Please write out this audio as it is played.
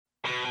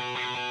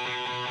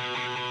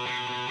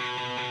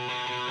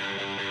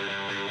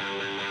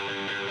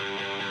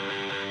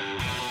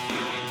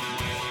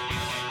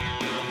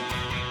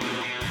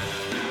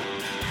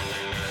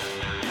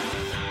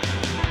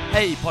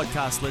Hey,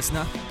 podcast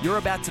listener, you're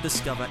about to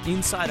discover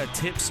insider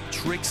tips,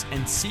 tricks,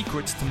 and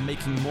secrets to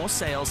making more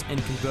sales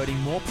and converting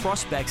more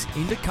prospects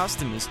into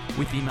customers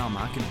with email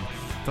marketing.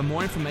 For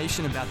more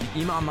information about the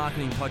Email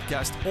Marketing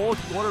Podcast or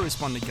the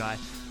Autoresponder Guide,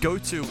 go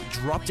to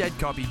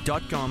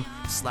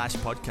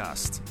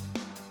dropdeadcopy.com/podcast.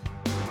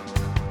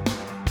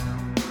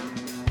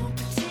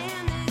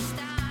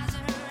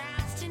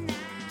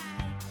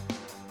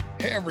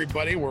 Hey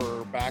everybody,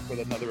 we're back with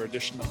another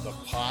edition of the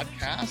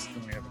podcast,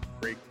 and we have a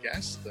great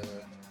guest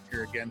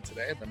here again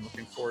today. I've been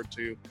looking forward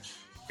to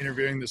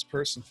interviewing this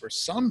person for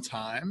some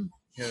time.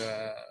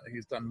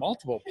 He's done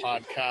multiple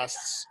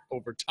podcasts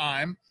over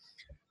time,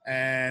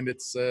 and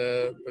it's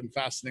been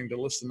fascinating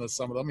to listen to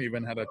some of them. He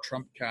even had a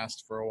Trump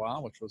cast for a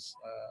while, which was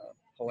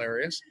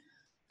hilarious.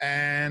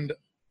 And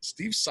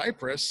Steve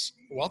Sipress,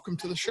 welcome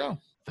to the show.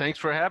 Thanks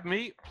for having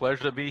me.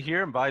 Pleasure to be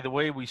here. And by the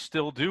way, we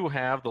still do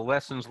have the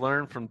Lessons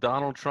Learned from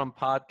Donald Trump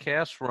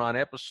podcast. We're on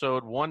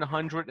episode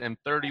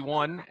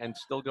 131 and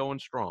still going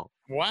strong.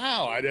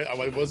 Wow,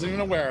 I wasn't even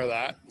aware of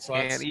that. So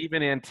and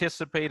even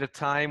anticipate a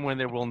time when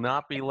there will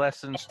not be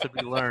lessons to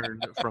be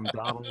learned from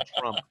Donald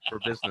Trump for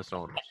business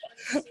owners.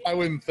 I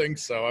wouldn't think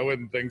so.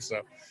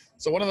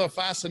 So one of the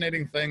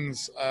fascinating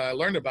things I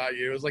learned about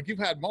you is, like, you've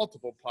had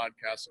multiple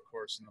podcasts, of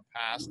course, in the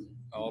past,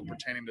 all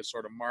pertaining to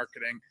sort of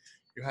marketing.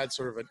 You had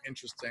sort of an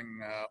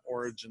interesting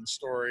origin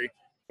story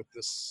with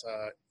this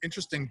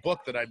interesting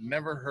book that I'd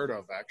never heard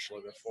of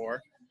actually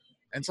before.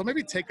 And so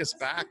maybe take us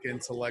back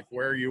into like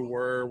where you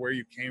were, where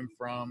you came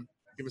from.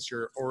 Give us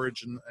your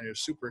origin, your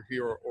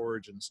superhero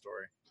origin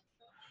story.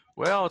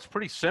 Well, it's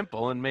pretty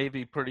simple and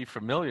maybe pretty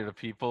familiar to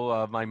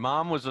people. My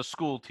mom was a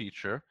school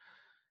teacher,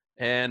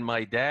 and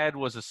my dad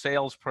was a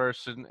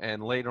salesperson,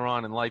 and later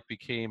on in life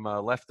became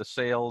left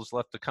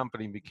the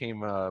company, and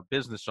became a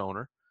business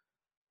owner.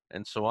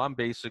 And so I'm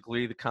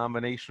basically the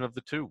combination of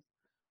the two.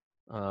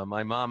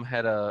 My mom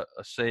had a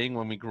saying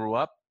when we grew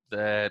up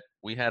that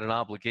we had an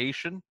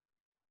obligation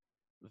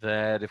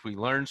that if we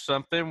learned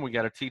something, we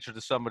got to teach it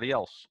to somebody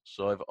else.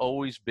 So I've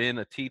always been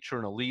a teacher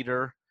and a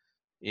leader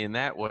in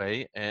that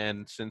way.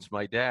 And since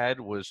my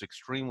dad was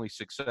extremely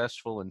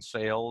successful in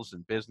sales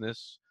and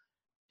business,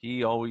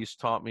 he always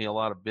taught me a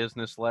lot of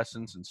business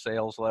lessons and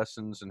sales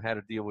lessons and how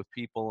to deal with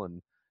people,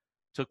 and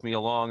took me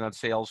along on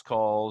sales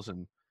calls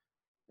and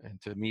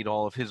to meet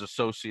all of his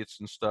associates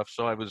and stuff.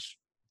 So I was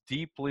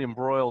deeply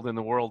embroiled in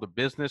the world of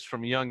business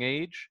from a young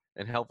age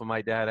and helping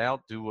my dad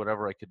out, do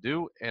whatever I could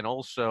do. And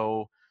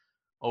also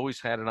always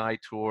had an eye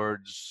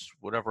towards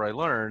whatever I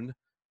learned,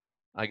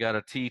 I got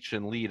to teach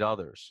and lead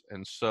others.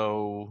 And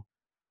so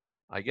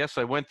I guess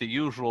I went the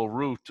usual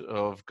route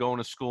of going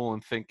to school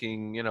and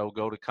thinking,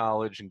 go to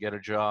college and get a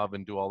job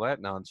and do all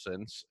that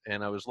nonsense.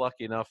 And I was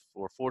lucky enough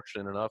or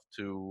fortunate enough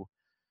to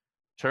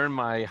turn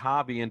my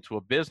hobby into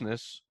a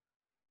business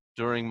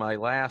during my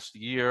last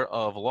year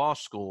of law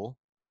school,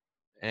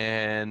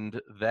 and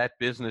that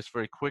business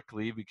very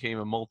quickly became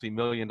a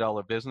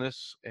multi-million-dollar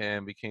business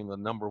and became the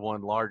number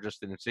one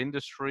largest in its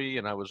industry.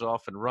 And I was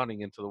off and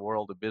running into the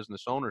world of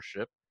business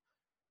ownership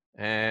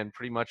and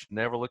pretty much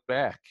never looked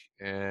back.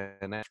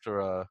 And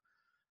after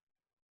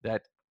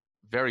that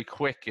very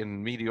quick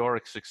and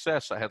meteoric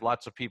success, I had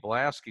lots of people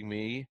asking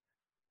me,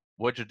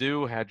 what'd you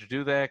do? How'd you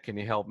do that? Can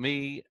you help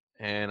me?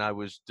 And I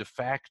was de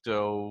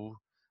facto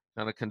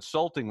kind of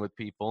consulting with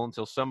people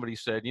until somebody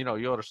said, you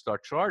ought to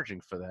start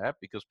charging for that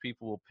because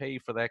people will pay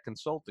for that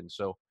consulting.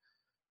 So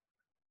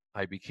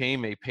I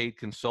became a paid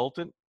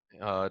consultant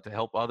to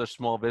help other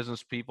small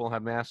business people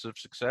have massive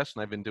success.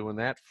 And I've been doing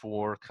that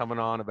for coming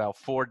on about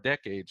 4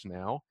 decades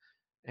now,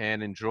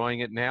 and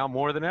enjoying it now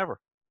more than ever.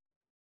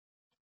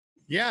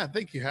 Yeah, I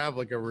think you have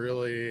like a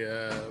really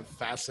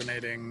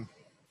fascinating,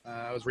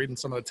 I was reading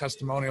some of the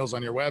testimonials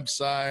on your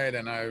website,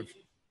 and I've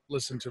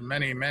listened to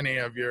many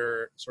of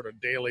your sort of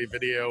daily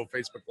video,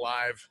 Facebook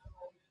Live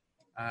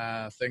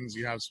things.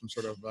 You have some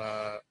sort of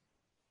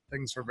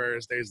things for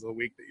various days of the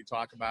week that you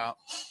talk about.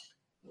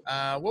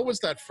 What was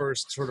that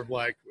first sort of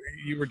like?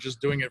 You were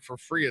just doing it for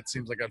free, it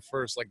seems like at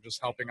first, like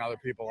just helping other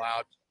people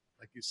out,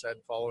 like you said,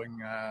 following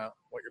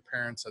what your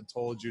parents had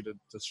told you to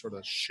sort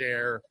of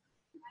share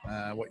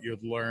what you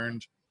had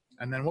learned.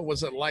 And then what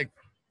was it like?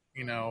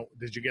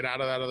 Did you get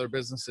out of that other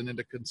business and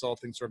into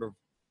consulting sort of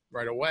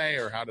right away,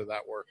 or how did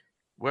that work?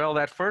 Well,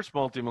 that first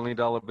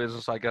multi-million-dollar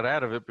business, I got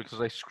out of it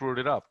because I screwed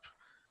it up.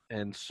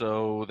 And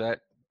so that,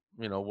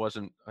 I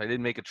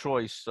didn't make a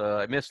choice.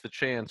 I missed the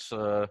chance,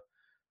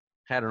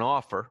 had an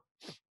offer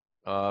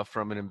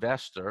from an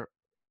investor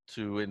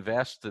to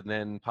invest and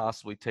then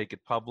possibly take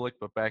it public.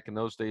 But back in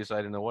those days, I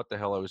didn't know what the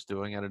hell I was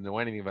doing. I didn't know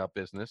anything about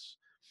business.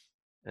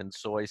 And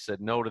so I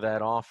said no to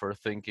that offer,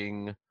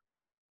 thinking,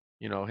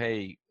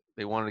 hey,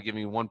 they wanted to give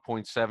me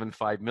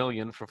 $1.75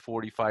 million for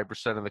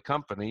 45% of the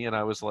company. And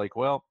I was like,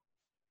 well,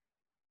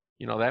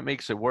 that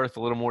makes it worth a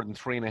little more than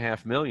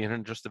 $3.5 million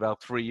in just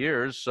about 3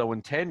 years. So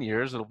in 10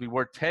 years, it'll be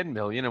worth $10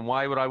 million. And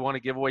why would I want to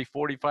give away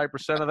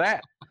 45% of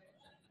that?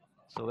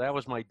 So that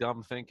was my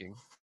dumb thinking.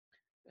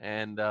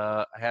 And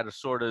I had a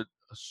sort of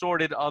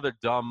assorted other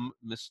dumb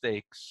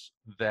mistakes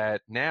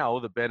that now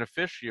the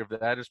beneficiary of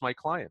that is my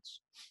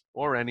clients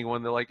or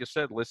anyone that, like I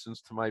said,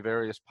 listens to my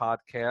various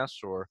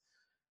podcasts or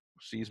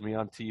sees me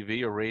on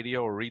TV or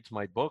radio or reads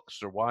my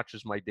books or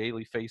watches my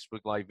daily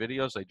Facebook Live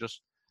videos. I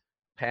just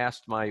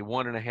passed my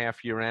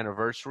 1.5-year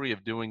anniversary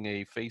of doing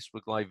a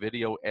Facebook Live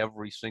video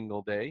every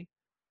single day.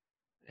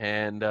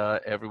 And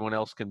everyone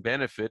else can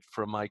benefit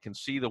from. I can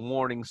see the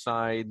warning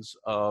signs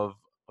of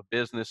a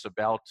business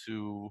about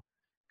to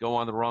go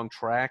on the wrong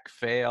track,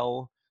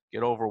 fail,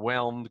 get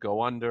overwhelmed,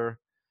 go under,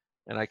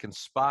 and I can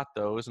spot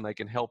those and I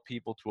can help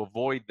people to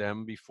avoid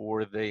them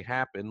before they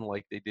happen,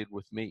 like they did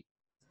with me.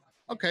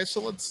 Okay, so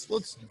let's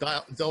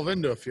delve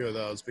into a few of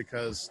those,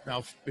 because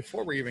now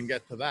before we even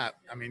get to that,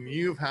 I mean,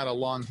 you've had a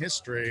long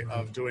history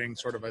of doing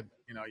sort of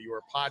you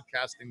were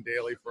podcasting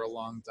daily for a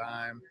long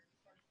time.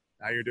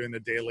 Now you're doing the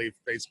daily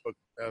Facebook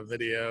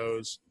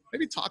videos.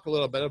 Maybe talk a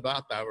little bit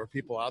about that, where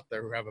people out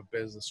there who have a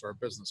business or are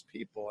business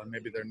people, and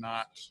maybe they're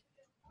not,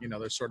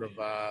 they're sort of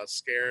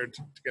scared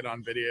to get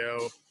on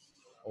video,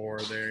 or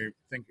they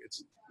think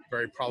it's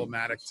very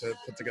problematic to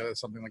put together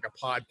something like a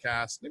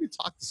podcast. Maybe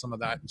talk to some of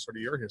that and sort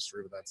of your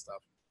history with that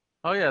stuff.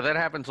 Oh, yeah, that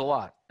happens a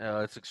lot.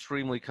 It's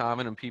extremely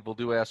common, and people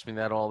do ask me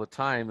that all the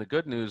time. The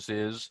good news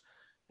is,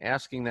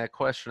 asking that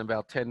question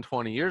about 10,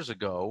 20 years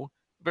ago,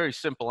 very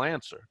simple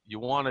answer. You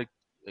want to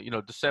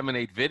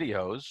disseminate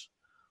videos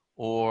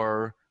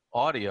or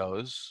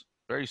audios,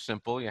 very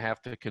simple. You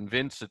have to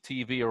convince a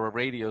TV or a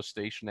radio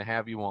station to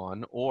have you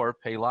on, or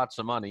pay lots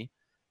of money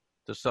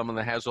to someone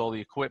that has all the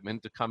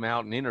equipment to come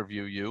out and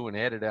interview you and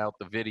edit out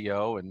the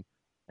video, and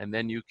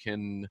then you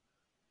can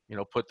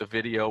put the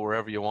video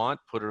wherever you want,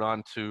 put it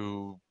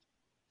onto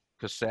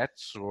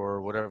cassettes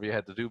or whatever you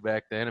had to do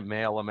back then and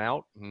mail them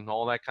out and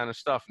all that kind of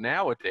stuff.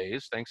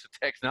 Nowadays, thanks to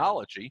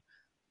technology,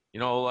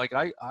 like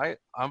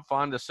I'm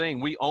fond of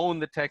saying, we own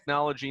the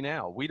technology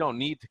now. We don't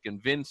need to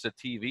convince a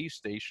TV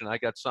station, I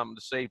got something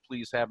to say,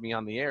 please have me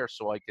on the air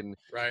so I can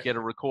get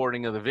a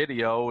recording of the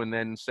video and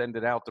then send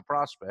it out to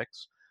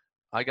prospects.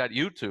 I got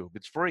YouTube,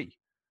 it's free.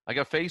 I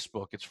got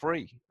Facebook, it's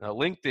free.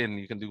 LinkedIn,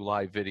 you can do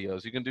live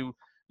videos. You can do,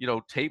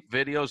 tape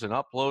videos and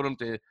upload them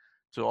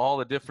to all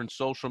the different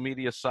social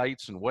media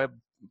sites and web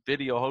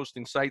video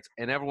hosting sites.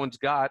 And everyone's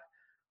got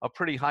a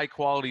pretty high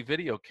quality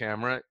video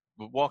camera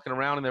walking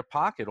around in their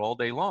pocket all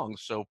day long.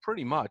 So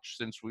pretty much,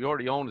 since we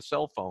already own a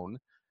cell phone,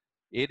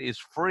 it is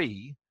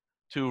free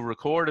to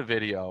record a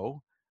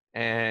video,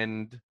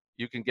 and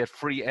you can get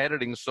free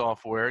editing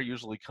software.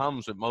 Usually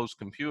comes with most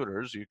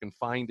computers. You can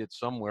find it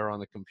somewhere on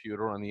the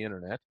computer, on the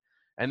internet,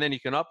 and then you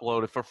can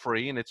upload it for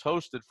free, and it's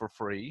hosted for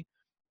free,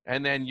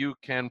 and then you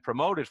can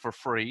promote it for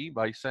free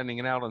by sending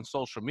it out on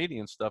social media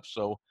and stuff.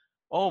 So,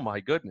 oh my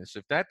goodness,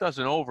 if that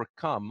doesn't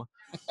overcome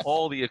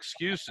all the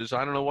excuses,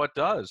 I don't know what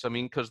does. I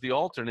mean, because the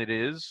alternate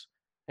is,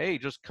 hey,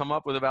 just come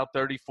up with about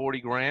 30,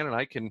 40 grand, and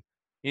I can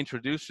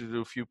introduce you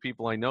to a few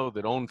people I know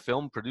that own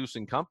film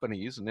producing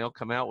companies, and they'll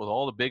come out with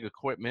all the big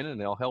equipment, and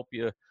they'll help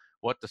you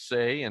what to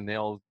say, and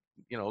they'll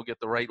get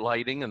the right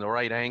lighting and the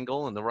right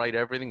angle and the right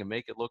everything and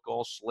make it look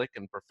all slick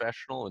and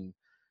professional.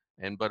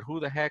 But who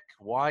the heck,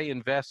 why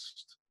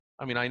invest?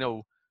 I mean, I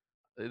know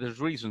there's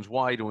reasons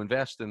why to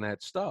invest in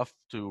that stuff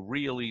to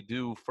really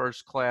do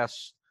first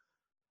class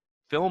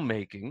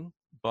filmmaking,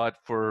 but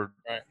for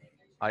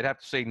I'd have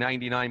to say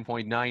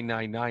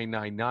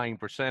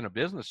 99.99999% of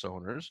business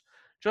owners,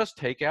 just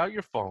take out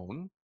your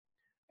phone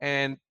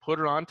and put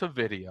it onto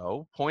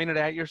video, point it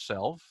at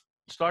yourself,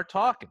 start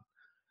talking.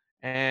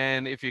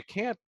 And if you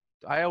can't,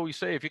 I always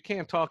say, if you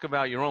can't talk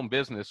about your own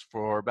business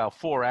for about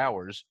 4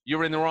 hours,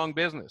 you're in the wrong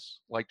business.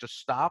 Like, just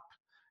stop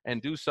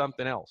and do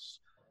something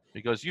else,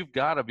 because you've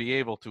got to be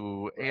able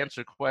to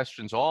answer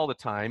questions all the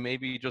time.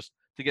 Maybe just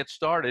to get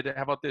started,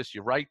 how about this?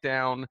 You write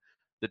down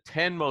the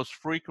 10 most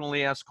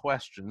frequently asked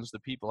questions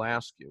that people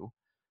ask you,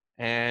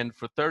 and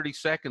for 30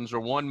 seconds or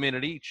 1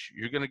 minute each,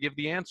 you're going to give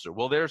the answer.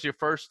 Well, there's your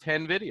first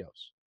 10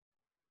 videos.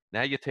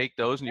 Now you take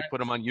those and you put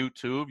them on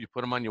YouTube, you put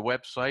them on your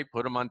website,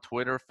 put them on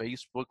Twitter,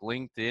 Facebook,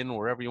 LinkedIn,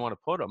 wherever you want to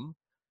put them.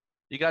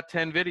 You got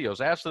 10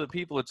 videos. As for the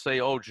people that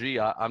say, oh, gee,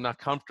 I'm not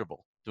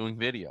comfortable doing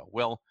video.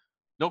 Well,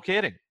 no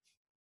kidding.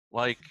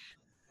 Like,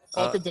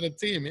 welcome to the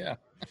team. Yeah.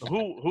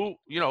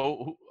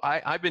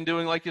 I've been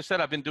doing, like you said,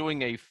 I've been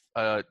doing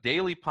a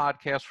daily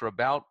podcast for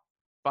about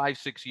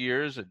 5-6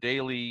 years, the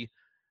daily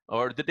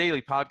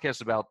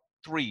podcast about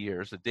 3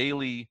 years. The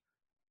daily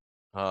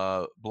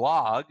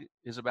blog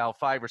is about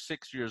 5 or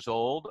 6 years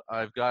old.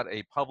 I've got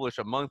publish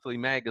a monthly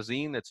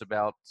magazine that's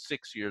about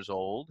 6 years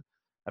old.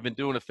 I've been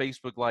doing a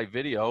Facebook Live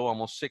video,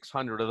 almost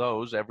 600 of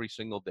those every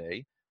single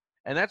day.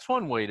 And that's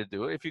one way to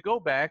do it. If you go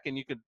back, and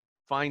you could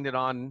find it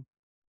on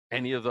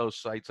any of those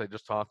sites I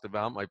just talked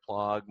about, my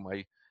blog,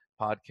 my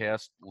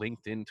podcast,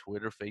 LinkedIn,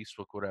 Twitter,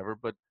 Facebook, whatever,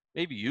 but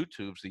maybe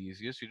YouTube's the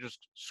easiest. You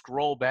just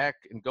scroll back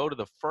and go to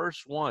the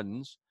first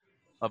ones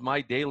of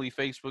my daily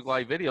Facebook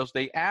Live videos.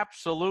 They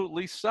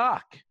absolutely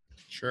suck.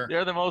 Sure.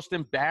 They're the most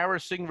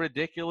embarrassing,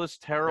 ridiculous,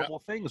 terrible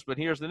things. But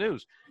here's the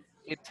news.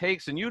 It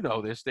takes, and you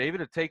know this,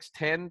 David, it takes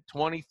 10,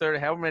 20, 30,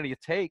 however many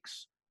it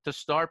takes to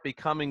start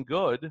becoming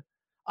good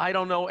I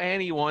don't know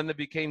anyone that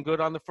became good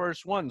on the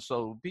first one.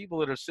 So people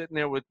that are sitting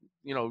there with,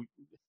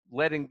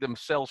 letting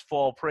themselves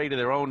fall prey to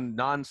their own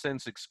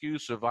nonsense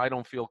excuse of I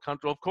don't feel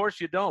comfortable. Of course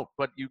you don't,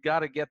 but you got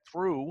to get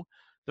through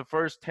the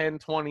first 10,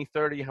 20,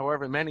 30,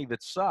 however many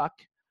that suck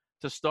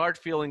to start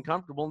feeling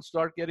comfortable and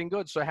start getting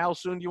good. So how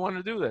soon do you want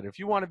to do that? If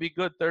you want to be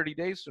good 30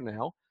 days from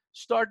now,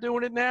 start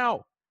doing it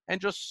now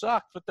and just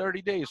suck for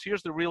 30 days.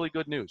 Here's the really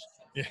good news.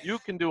 Yeah. You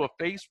can do a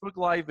Facebook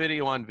Live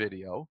video on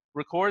video,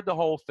 record the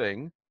whole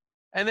thing,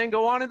 and then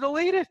go on and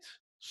delete it.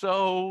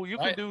 So you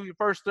can Right. do your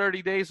first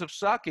 30 days of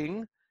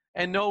sucking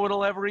and no one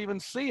will ever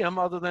even see them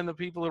other than the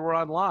people that were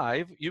on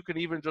live. You can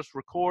even just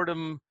record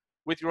them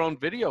with your own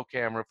video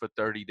camera for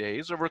 30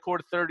 days or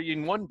record 30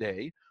 in one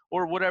day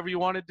or whatever you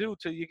want to do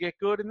till you get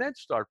good and then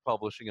start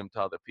publishing them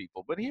to other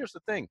people. But here's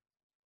the thing.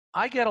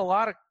 I get a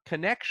lot of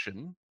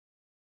connection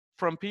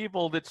from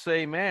people that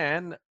say,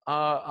 man,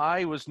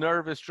 I was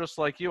nervous just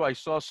like you. I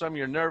saw some of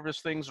your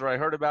nervous things, or I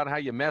heard about how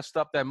you messed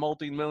up that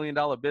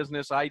multi-million-dollar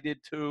business. I did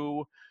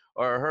too.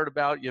 Or I heard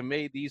about you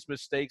made these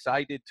mistakes.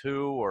 I did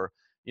too. Or,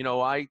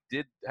 I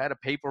had a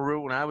paper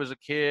route when I was a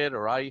kid,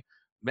 or I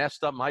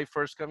messed up my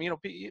first company.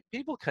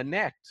 People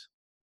connect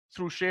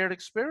through shared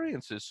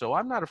experiences. So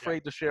I'm not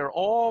afraid to share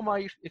all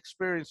my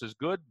experiences,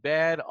 good,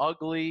 bad,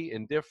 ugly,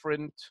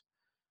 indifferent.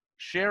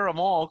 Share them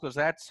all because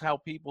that's how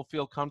people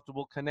feel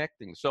comfortable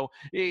connecting. So,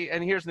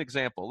 and here's an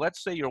example.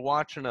 Let's say you're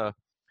watching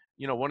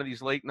one of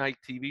these late night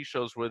TV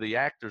shows where the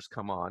actors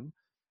come on,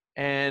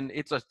 and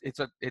it's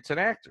an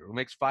actor who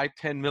makes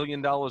 $5-10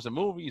 million a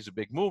movie. He's a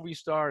big movie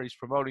star. He's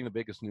promoting the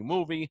biggest new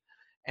movie,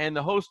 and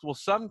the host will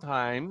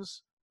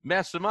sometimes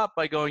mess him up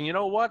by going, you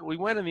know what? We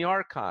went in the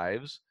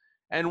archives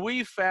and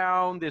we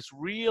found this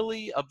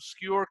really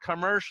obscure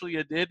commercial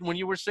you did when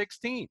you were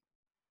 16.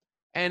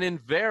 And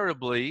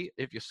invariably,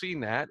 if you've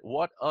seen that,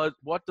 what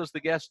does the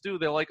guest do?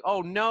 They're like,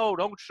 "Oh no,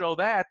 don't show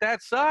that.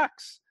 That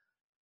sucks.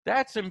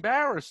 That's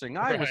embarrassing.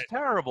 I was Right.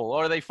 terrible."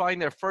 Or they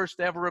find their first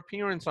ever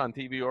appearance on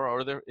TV,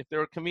 or if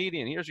they're a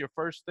comedian, here's your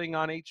first thing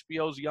on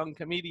HBO's Young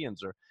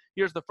Comedians, or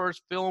here's the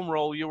first film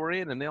role you were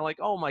in, and they're like,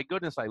 "Oh my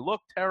goodness, I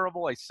look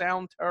terrible. I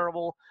sound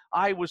terrible.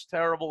 I was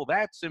terrible.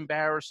 That's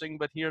embarrassing."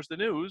 But here's the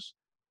news: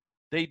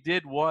 they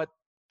did what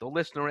the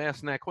listener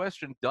asking that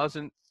question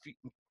doesn't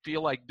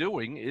feel like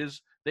doing.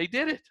 Is they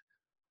did it,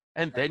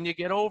 and then you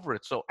get over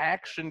it. So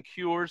action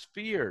cures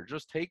fear.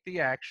 Just take the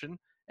action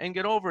and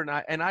get over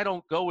it. And I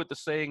don't go with the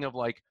saying of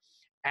like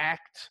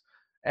act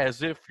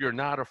as if you're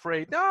not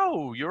afraid.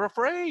 No, you're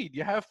afraid.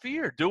 You have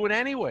fear. Do it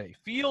anyway.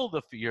 Feel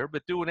the fear,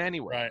 but do it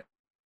anyway. Right.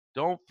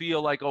 Don't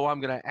feel like, oh, I'm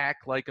going to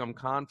act like I'm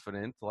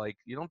confident. Like,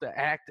 you don't have to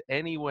act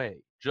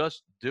anyway.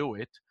 Just do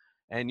it,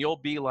 and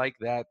you'll be like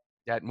that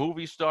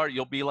movie star.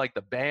 You'll be like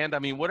the band. I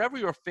mean, whatever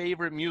your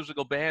favorite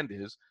musical band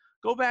is,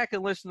 go back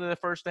and listen to the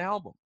first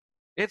album.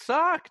 It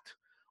sucked.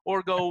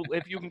 Or go,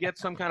 if you can get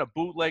some kind of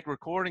bootleg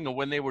recording of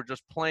when they were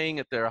just playing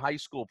at their high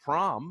school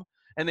prom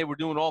and they were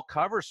doing all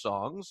cover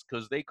songs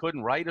because they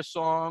couldn't write a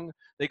song,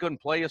 they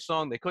couldn't play a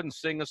song, they couldn't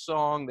sing a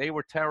song, they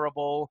were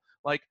terrible.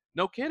 Like,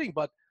 no kidding,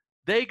 but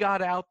they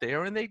got out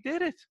there and they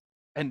did it.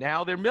 And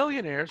now they're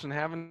millionaires and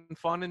having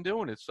fun and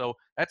doing it. So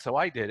that's how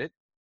I did it.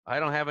 I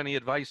don't have any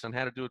advice on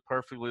how to do it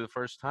perfectly the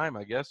first time.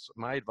 I guess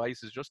my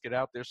advice is just get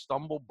out there,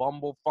 stumble,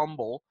 bumble,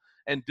 fumble,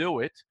 and do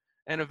it.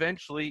 And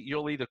eventually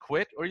you'll either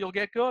quit or you'll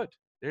get good.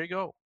 There you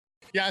go.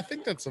 Yeah, I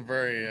think that's a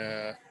very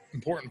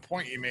important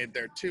point you made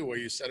there too, where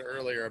you said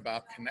earlier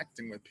about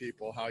connecting with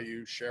people, how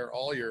you share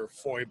all your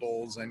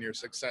foibles and your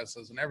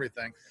successes and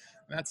everything.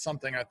 And that's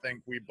something I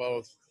think we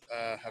both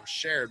have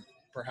shared,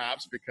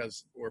 perhaps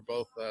because we're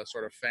both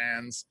sort of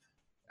fans,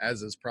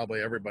 as is probably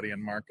everybody in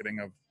marketing,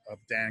 of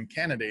Dan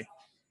Kennedy.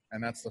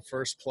 And that's the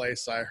first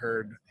place I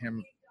heard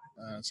him,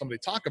 somebody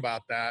talk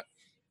about that,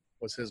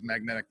 was his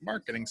magnetic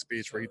marketing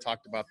speech, where he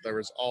talked about there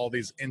was all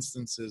these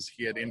instances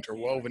he had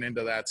interwoven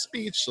into that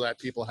speech so that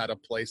people had a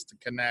place to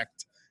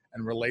connect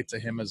and relate to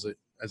him as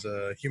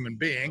a human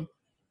being,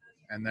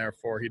 and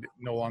therefore he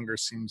no longer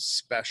seems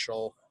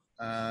special,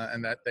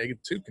 and that they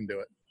too can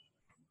do it.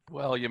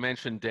 Well, you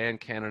mentioned Dan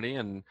Kennedy,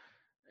 and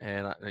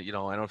I don't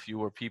know if you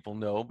or people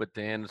know, but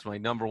Dan is my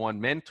number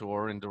one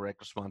mentor in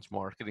direct response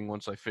marketing.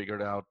 Once I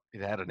figured out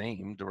it had a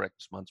name, direct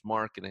response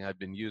marketing, I've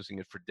been using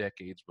it for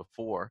decades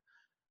before.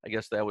 I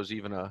guess that was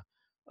even a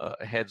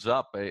heads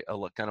up, a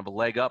kind of a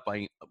leg up.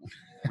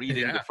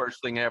 Reading Yeah. the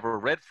first thing I ever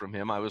read from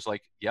him, I was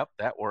like, yep,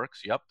 that works.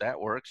 Yep, that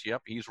works.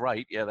 Yep, he's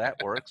right. Yeah, that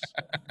works.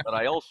 But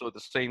I also at the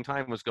same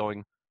time was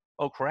going,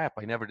 oh crap,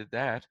 I never did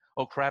that.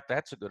 Oh crap,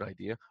 that's a good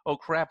idea. Oh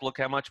crap, look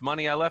how much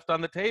money I left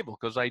on the table.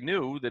 Because I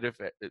knew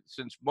that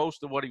since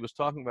most of what he was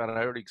talking about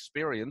I already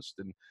experienced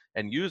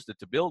and used it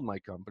to build my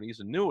companies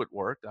and knew it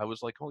worked, I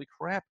was like, holy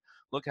crap,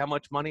 look how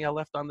much money I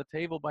left on the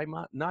table by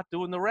not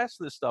doing the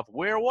rest of this stuff.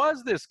 Where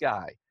was this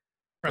guy?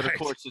 But of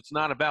course, it's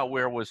not about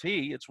where was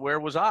he, it's where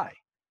was I.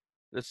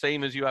 The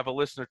same as you have a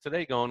listener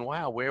today going,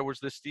 wow, where was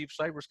this Steve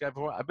Sipress guy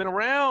before? I've been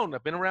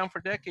around for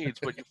decades,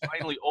 but you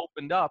finally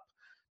opened up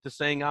to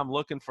saying I'm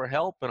looking for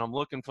help and I'm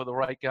looking for the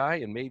right guy,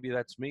 and maybe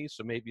that's me,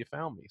 so maybe you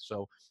found me.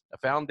 So I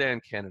found Dan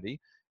Kennedy,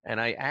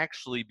 and I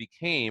actually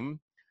became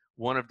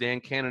one of Dan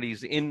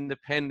Kennedy's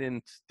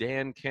independent,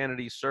 Dan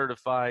Kennedy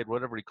certified,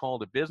 whatever he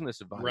called it,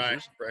 business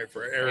advisors. Right,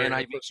 for And area,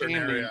 I for a certain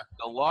became area.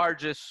 the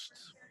largest,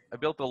 I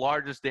built the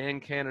largest Dan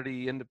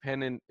Kennedy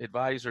independent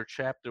advisor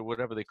chapter,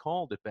 whatever they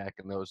called it back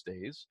in those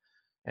days.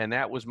 And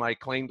that was my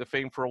claim to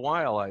fame for a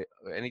while.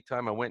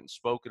 Anytime I went and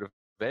spoke at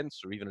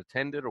events or even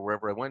attended or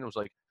wherever I went, it was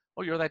like,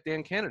 oh, you're that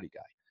Dan Kennedy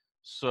guy.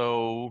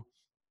 So,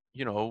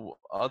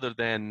 other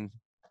than,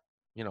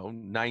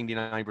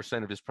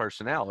 99% of his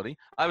personality,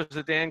 I was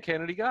a Dan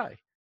Kennedy guy,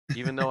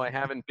 even though I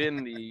haven't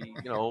been the,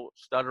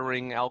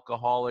 stuttering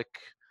alcoholic,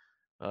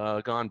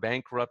 gone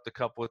bankrupt a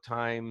couple of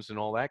times and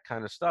all that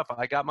kind of stuff.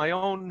 I got my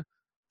own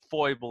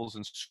foibles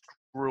and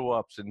screw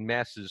ups and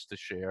messes to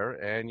share.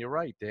 And you're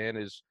right, Dan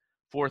is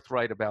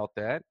forthright about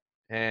that.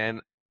 And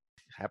it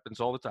happens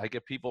all the time. I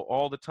get people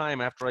all the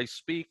time after I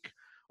speak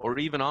or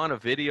even on a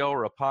video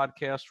or a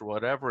podcast or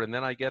whatever. And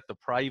then I get the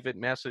private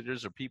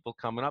messages or people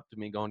coming up to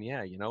me going,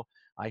 yeah,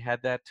 I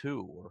had that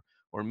too,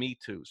 or me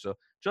too. So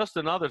just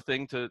another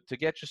thing to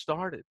get you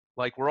started.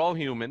 Like, we're all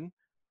human.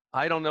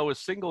 I don't know a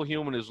single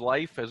human whose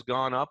life has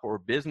gone up or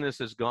business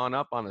has gone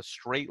up on a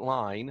straight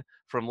line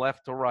from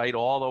left to right,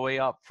 all the way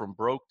up from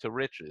broke to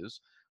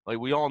riches. Like,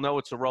 we all know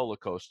it's a roller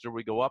coaster.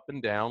 We go up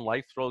and down.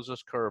 Life throws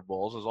us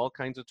curveballs. There's all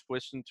kinds of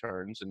twists and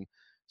turns. And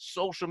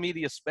social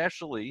media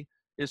especially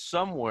is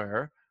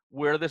somewhere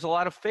where there's a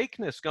lot of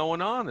fakeness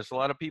going on. There's a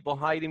lot of people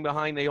hiding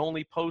behind, they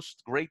only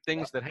post great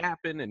things that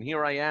happen, and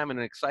here I am in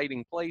an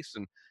exciting place.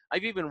 And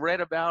I've even read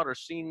about or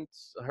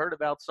heard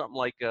about something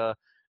like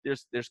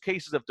there's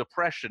cases of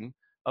depression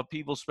of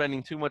people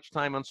spending too much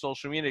time on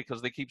social media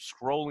because they keep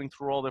scrolling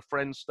through all their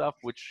friends' stuff,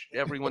 which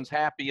everyone's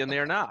happy and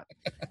they're not.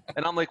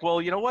 And I'm like,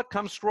 well, you know what?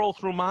 Come scroll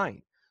through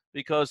mine,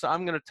 because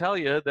I'm going to tell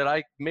you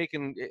that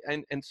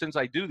and since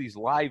I do these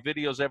live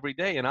videos every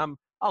day, and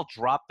I'll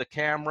drop the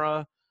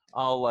camera.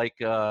 I'll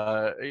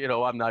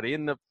I'm not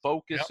in the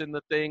focus in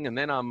the thing, and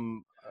then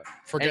I'm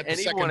forget the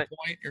second point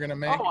you're gonna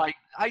make. Oh,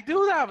 I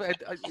do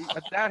that.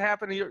 That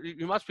happened.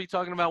 You must be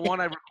talking about one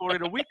I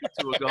recorded a week or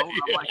two ago. Yeah.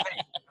 I'm like,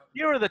 hey,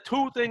 here are the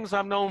two things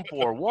I'm known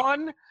for.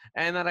 One,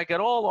 and then I get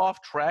all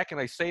off track and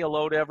I say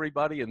hello to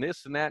everybody and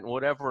this and that and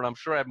whatever, and I'm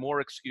sure I have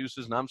more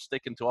excuses and I'm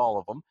sticking to all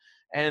of them.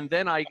 And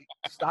then I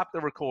stop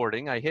the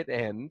recording, I hit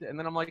end, and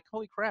then I'm like,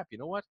 holy crap, you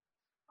know what?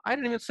 I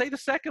didn't even say the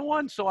second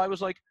one. So I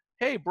was like,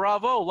 hey,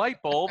 bravo,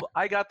 light bulb.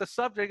 I got the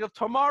subject of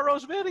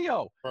tomorrow's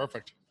video.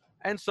 Perfect.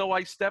 And so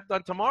I stepped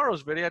on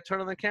tomorrow's video. I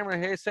turned on the camera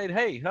and I said,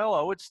 hey,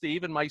 hello, it's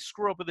Steve. And my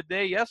screw up of the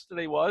day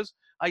yesterday was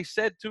I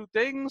said two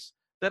things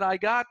that I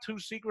got, two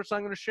secrets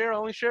I'm going to share. I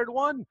only shared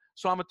one.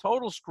 So I'm a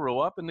total screw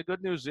up. And the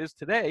good news is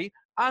today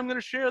I'm going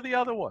to share the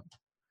other one.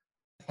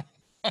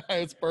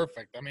 It's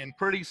perfect. I mean,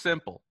 pretty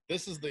simple.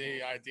 This is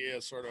the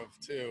idea sort of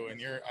too.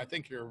 And I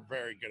think you're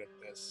very good at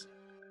this.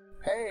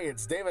 Hey,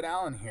 it's David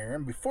Allen here.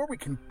 And before we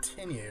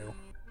continue,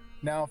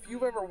 now, if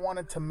you've ever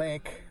wanted to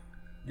make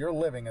your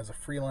living as a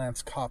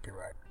freelance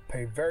copywriter,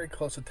 pay very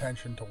close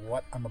attention to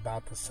what I'm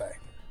about to say.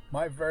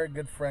 My very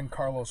good friend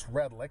Carlos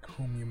Redlick,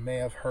 whom you may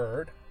have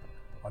heard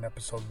on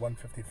episode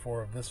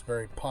 154 of this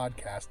very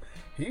podcast,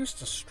 he used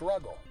to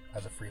struggle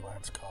as a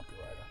freelance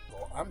copywriter.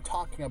 Well, I'm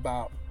talking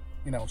about,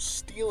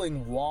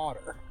 stealing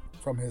water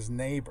from his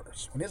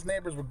neighbors. When his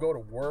neighbors would go to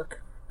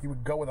work, he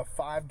would go with a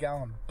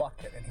 5-gallon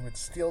bucket and he would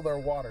steal their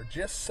water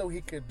just so he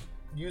could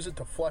use it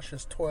to flush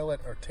his toilet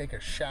or take a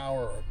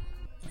shower.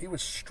 He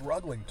was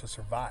struggling to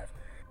survive.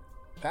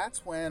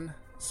 That's when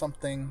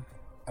something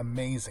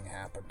amazing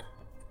happened.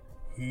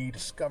 He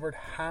discovered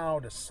how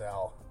to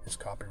sell his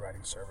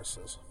copywriting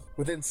services.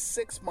 Within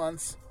 6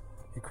 months,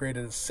 he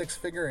created a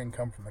 6-figure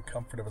income from the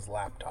comfort of his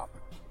laptop.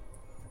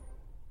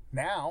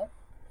 Now,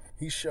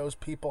 he shows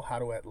people how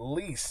to at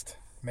least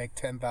make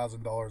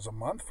 $10,000 a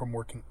month from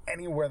working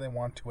anywhere they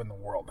want to in the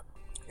world.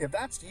 If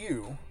that's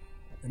you,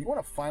 and you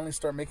want to finally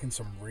start making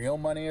some real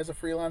money as a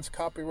freelance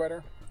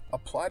copywriter,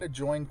 apply to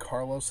join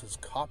Carlos's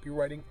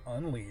Copywriting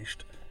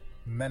Unleashed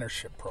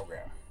mentorship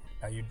program.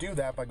 Now, you do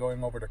that by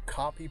going over to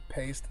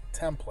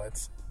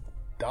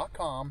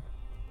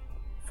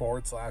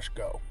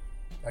copypastetemplates.com/go.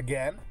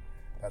 Again,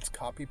 that's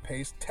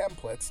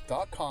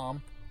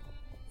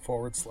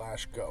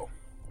copypastetemplates.com/go.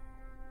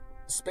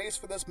 The space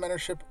for this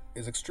mentorship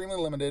is extremely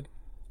limited,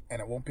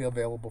 and it won't be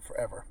available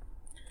forever.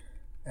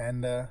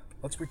 And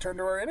let's return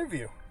to our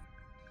interview.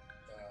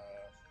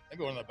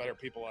 Maybe one of the better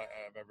people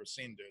I've ever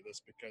seen do this,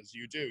 because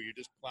you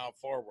just plow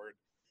forward.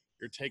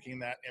 You're taking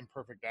that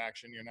imperfect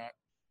action. You're not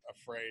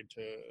afraid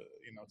to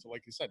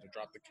like you said, to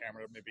drop the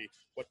camera, maybe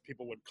what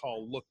people would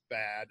call look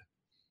bad.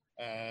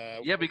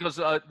 Because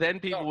then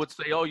people would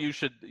say, oh, you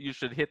should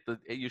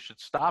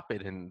stop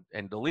it and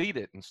delete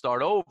it and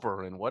start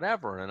over and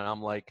whatever. And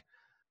I'm like,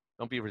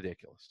 don't be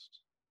ridiculous.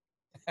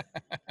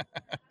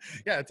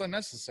 Yeah, it's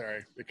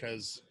unnecessary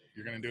because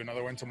you're going to do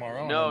another one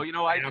tomorrow. No,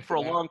 for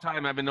a long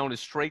time, I've been known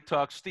as Straight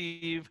Talk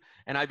Steve,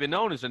 and I've been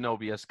known as a No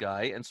BS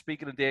guy. And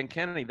speaking of Dan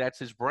Kennedy, that's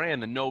his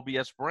brand, the No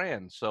BS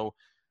brand. So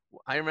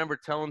I remember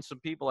telling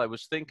some people I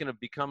was thinking of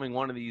becoming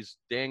one of these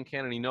Dan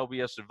Kennedy No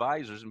BS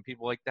advisors, and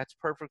people were like, that's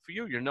perfect for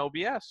you. You're No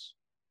BS.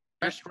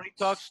 You're Straight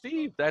Talk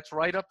Steve. That's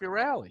right up your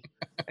alley.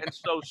 And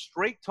so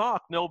straight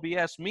talk, no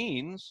BS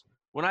means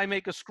when I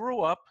make a screw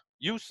up,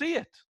 you see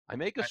it. I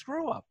make a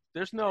screw up.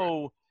 There's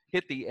no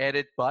hit the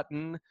edit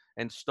button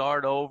and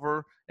start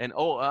over. And,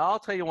 oh, I'll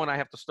tell you when I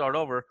have to start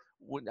over.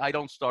 When I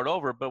don't start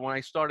over, but when I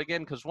start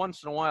again, because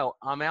once in a while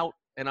I'm out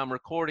and I'm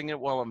recording it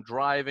while I'm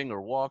driving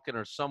or walking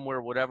or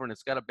somewhere, whatever, and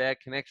it's got a bad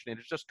connection and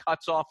it just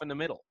cuts off in the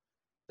middle.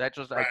 I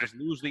just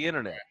lose the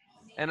internet.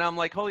 And I'm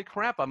like, holy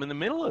crap, I'm in the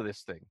middle of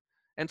this thing.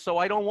 And so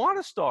I don't want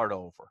to start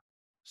over.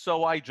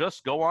 So I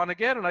just go on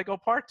again and I go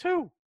part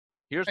 2.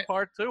 Here's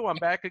part 2. I'm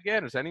back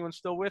again. Is anyone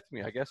still with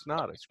me? I guess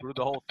not. I screwed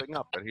the whole thing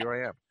up, but here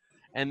I am.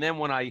 And then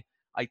when I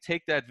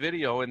take that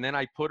video and then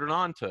I put it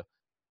on to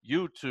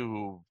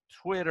YouTube,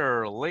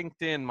 Twitter,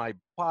 LinkedIn, my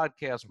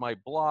podcast, my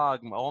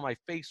blog, all my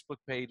Facebook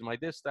page, my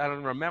this, that, I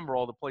don't remember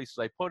all the places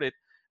I put it.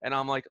 And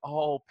I'm like,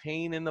 oh,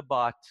 pain in the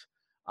butt.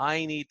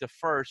 I need to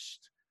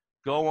first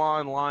go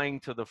online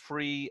to the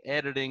free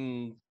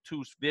editing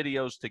 2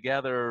 videos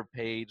together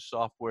page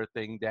software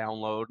thing,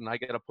 download, and I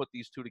got to put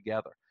these 2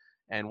 together.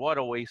 And what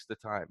a waste of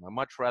time. I'd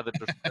much rather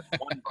just press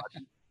one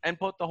button and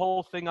put the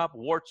whole thing up,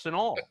 warts and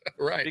all.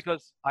 Right.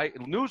 Because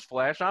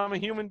newsflash, I'm a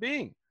human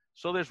being.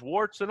 So there's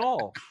warts and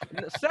all.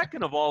 And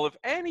second of all, if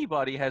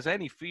anybody has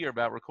any fear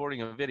about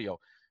recording a video,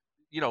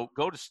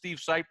 go to Steve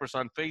Sipress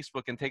on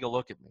Facebook and take a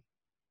look at me.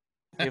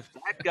 If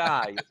that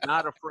guy is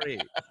not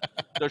afraid,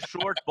 the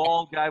short,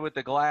 bald guy with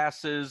the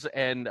glasses,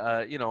 and,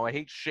 I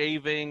hate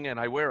shaving, and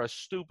I wear a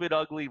stupid,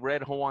 ugly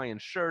red Hawaiian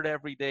shirt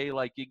every day,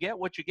 like, you get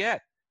what you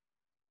get.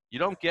 You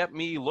don't get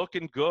me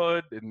looking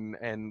good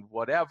and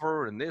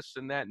whatever and this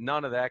and that,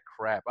 none of that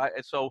crap.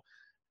 So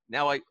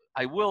now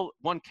I will,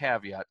 one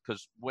caveat,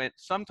 because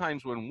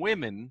sometimes when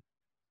women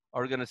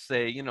are going to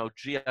say,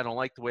 gee, I don't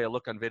like the way I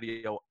look on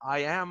video, I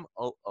am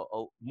a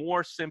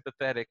more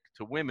sympathetic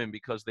to women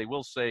because they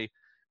will say,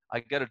 I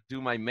got to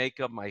do my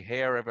makeup, my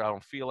hair, I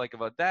don't feel like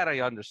about that.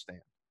 I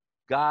understand.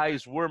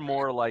 Guys, we're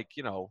more like,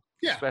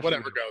 especially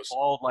whatever goes.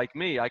 Bald like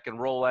me, I can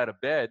roll out of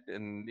bed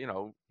and,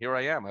 here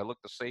I am. I look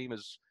the same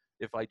as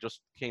if I just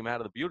came out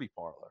of the beauty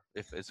parlor,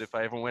 as if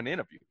I ever went in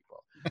a beauty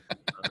parlor.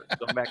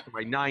 Going back to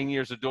my 9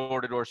 years of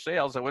door-to-door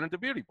sales, I went into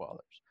beauty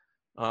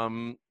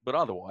parlors. But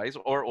otherwise,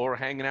 or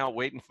hanging out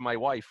waiting for my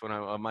wife,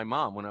 my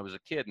mom, when I was a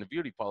kid in the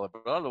beauty parlor.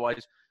 But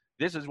otherwise,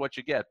 this is what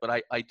you get.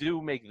 But I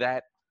do make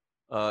that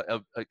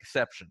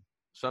exception.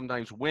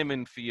 Sometimes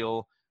women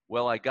feel,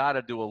 well, I got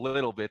to do a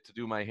little bit to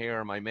do my hair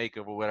or my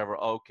makeup or whatever.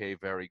 Okay,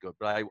 very good.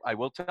 But I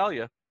will tell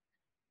you,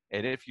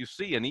 and if you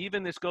see, and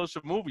even this goes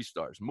to movie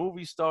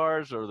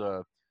stars or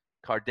the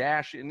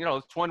Kardashian,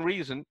 it's one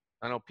reason.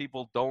 I know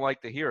people don't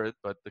like to hear it,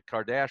 but the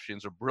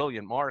Kardashians are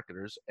brilliant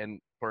marketers, and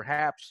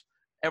perhaps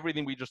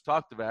everything we just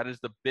talked about is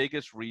the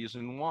biggest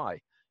reason why.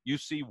 You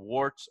see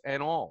warts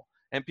and all.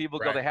 And people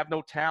go, they have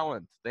no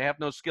talent, they have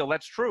no skill.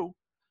 That's true,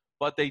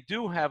 but they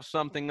do have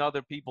something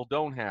other people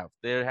don't have.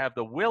 They have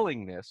the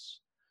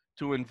willingness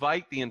to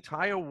invite the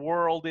entire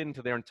world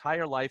into their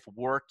entire life,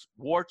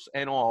 warts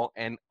and all.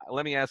 And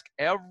let me ask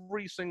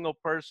every single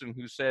person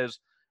who says,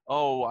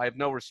 oh, I have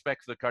no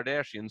respect for the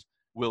Kardashians,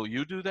 will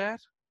you do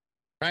that?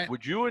 Right.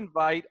 Would you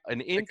invite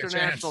an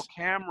international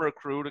camera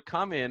crew to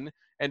come in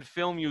and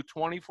film you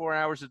 24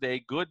 hours a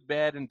day, good,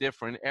 bad, and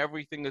different,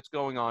 everything that's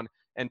going on,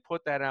 and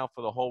put that out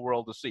for the whole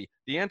world to see?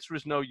 The answer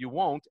is no, you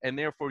won't, and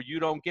therefore you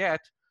don't get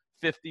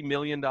 $50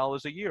 million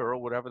a year or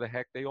whatever the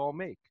heck they all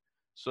make.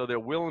 So they're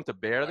willing to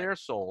bare their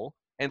soul.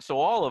 And so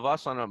all of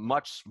us on a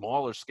much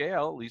smaller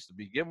scale, at least to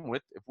begin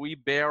with, if we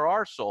bare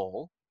our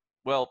soul,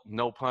 well,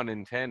 no pun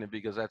intended,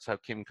 because that's how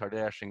Kim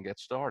Kardashian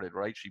gets started,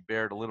 right? She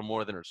bared a little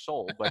more than her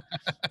soul. But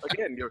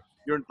again,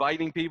 you're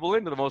inviting people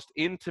into the most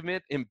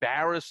intimate,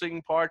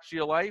 embarrassing parts of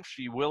your life.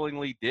 She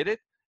willingly did it,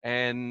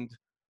 and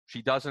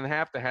she doesn't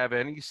have to have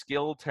any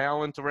skill,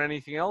 talent, or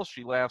anything else.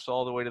 She laughs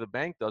all the way to the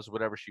bank, does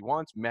whatever she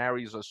wants,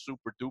 marries a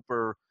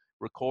super-duper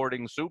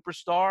recording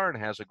superstar, and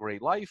has a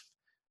great life,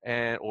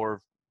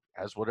 or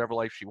has whatever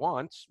life she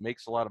wants,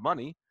 makes a lot of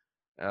money.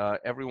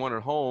 Everyone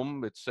at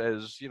home, it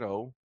says,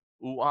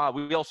 ooh, ah.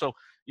 We also,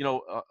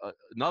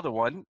 another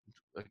one,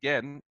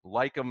 again,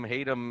 like them,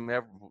 hate them,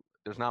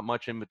 there's not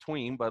much in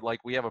between, but like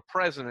we have a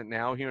president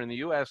now here in the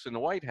U.S. in the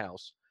White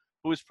House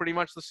who is pretty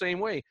much the same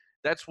way.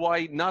 That's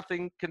why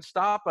nothing can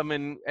stop him,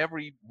 and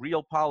every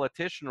real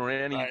politician or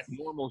any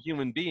normal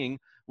human being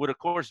would, of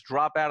course,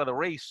 drop out of the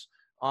race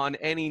on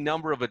any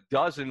number of a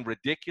dozen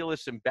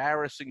ridiculous,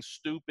 embarrassing,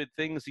 stupid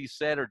things he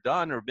said or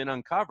done or been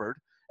uncovered.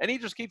 And he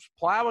just keeps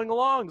plowing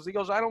along because he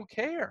goes, I don't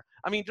care.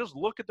 I mean, just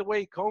look at the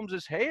way he combs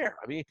his hair.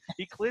 I mean,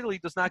 he clearly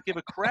does not give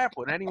a crap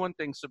what anyone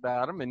thinks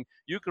about him. And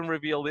you can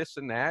reveal this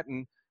and that.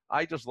 And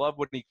I just love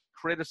when he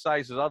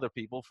criticizes other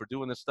people for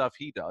doing the stuff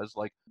he does.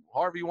 Like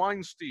Harvey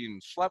Weinstein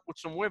slept with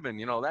some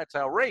women. That's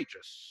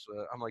outrageous.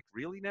 I'm like,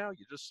 really now?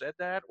 You just said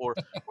that? Or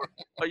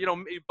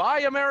buy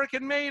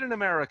American made in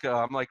America.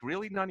 I'm like,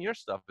 really? None of your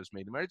stuff is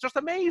made in America. It's just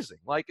amazing.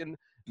 Like, and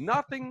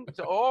nothing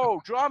to,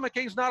 John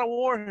McCain's not a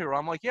war hero.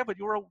 I'm like, yeah, but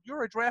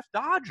you're a draft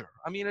dodger.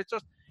 I mean,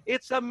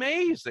 it's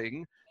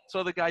amazing.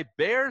 So the guy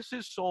bears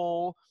his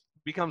soul,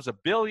 becomes a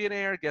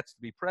billionaire, gets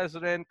to be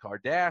president,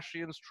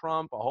 Kardashians,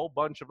 Trump, a whole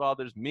bunch of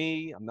others,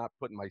 me. I'm not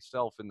putting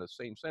myself in the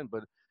same sense,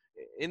 but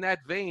in that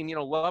vein,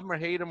 love him or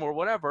hate him or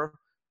whatever,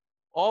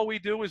 all we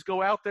do is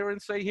go out there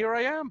and say, here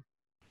I am.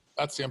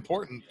 That's the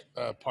important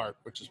part,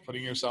 which is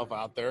putting yourself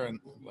out there, and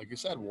like you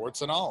said,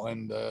 warts and all.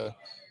 And if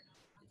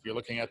you're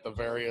looking at the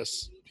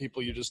various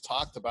people you just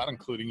talked about,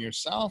 including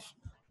yourself,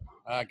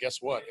 guess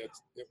what?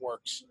 It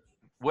works.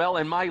 Well,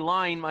 and my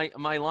line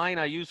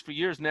I used for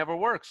years never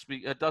works.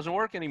 It doesn't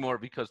work anymore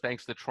because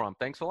thanks to Trump.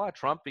 Thanks a lot,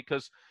 Trump,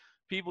 because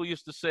people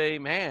used to say,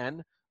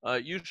 man,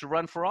 you should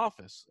run for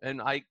office.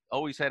 And I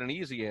always had an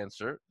easy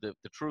answer. The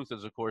truth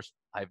is, of course,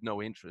 I have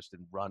no interest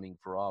in running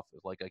for office.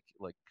 Like,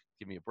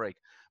 give me a break.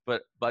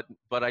 But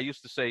I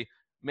used to say,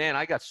 man,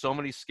 I got so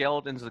many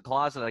skeletons in the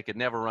closet I could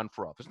never run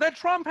for office. Then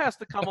Trump has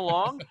to come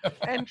along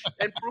and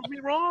prove me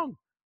wrong.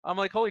 I'm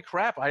like, holy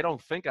crap, I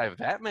don't think I have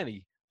that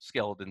many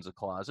skeletons in the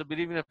closet, but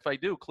even if I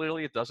do,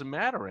 clearly it doesn't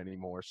matter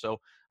anymore. So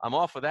I'm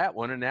off of that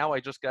one, and now I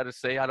just got to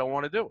say I don't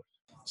want to do it.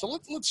 So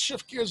let's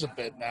shift gears a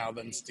bit now,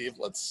 then, Steve.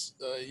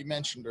 You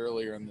mentioned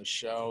earlier in the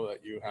show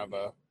that you have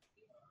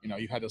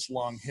you had this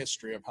long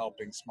history of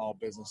helping small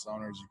business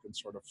owners. You can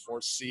sort of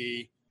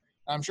foresee.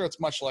 I'm sure it's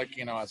much like,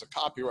 as a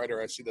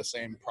copywriter, I see the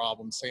same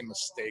problems, same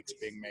mistakes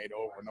being made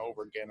over and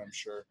over again. I'm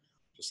sure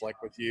just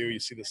like with you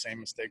see the same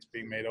mistakes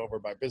being made over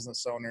by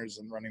business owners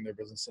and running their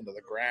business into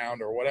the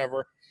ground or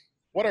whatever.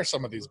 What are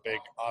some of these big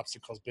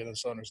obstacles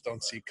business owners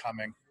don't see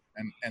coming,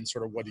 and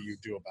sort of what do you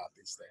do about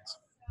these things?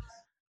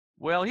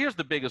 Well, here's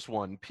the biggest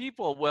one.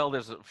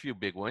 There's a few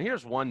big ones.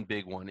 Here's one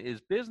big one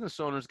is business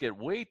owners get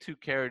way too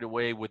carried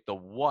away with the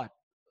what,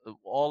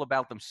 all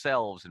about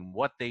themselves and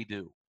what they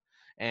do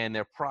and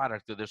their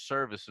product or their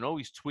service, and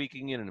always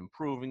tweaking it and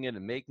improving it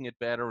and making it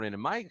better. And in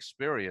my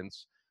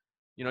experience,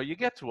 you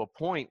get to a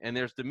point and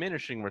there's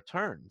diminishing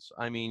returns.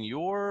 I mean,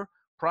 your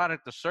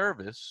product or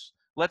service,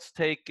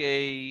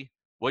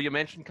 you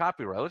mentioned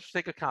copyright. Let's just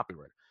take a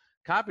copywriter.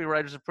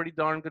 Copywriter's a pretty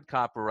darn good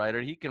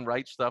copywriter. He can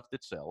write stuff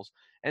that sells.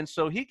 And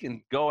so he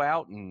can go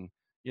out and,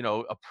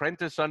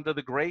 apprentice under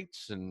the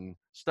greats and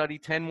study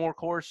 10 more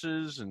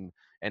courses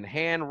and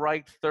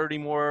handwrite 30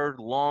 more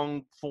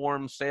long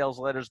form sales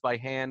letters by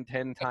hand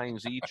 10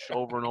 times each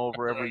over and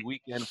over every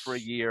weekend for a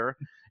year.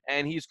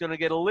 And he's going to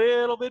get a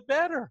little bit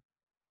better.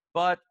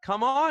 But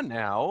come on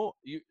now,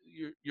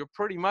 you're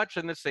pretty much,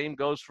 and the same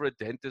goes for a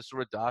dentist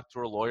or a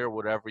doctor or a lawyer or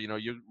whatever.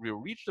 You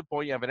reach the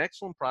point, you have an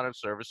excellent product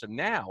service, and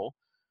now,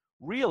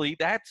 really,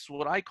 that's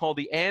what I call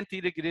the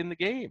ante to get in the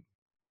game.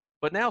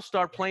 But now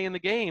start playing the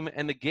game,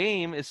 and the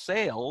game is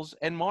sales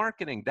and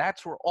marketing.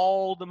 That's where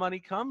all the money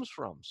comes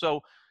from.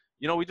 So,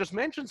 we just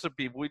mentioned some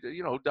people.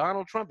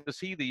 Donald Trump, is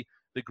he the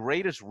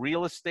greatest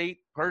real estate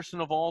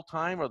person of all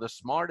time or the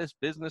smartest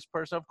business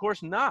person? Of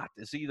course not.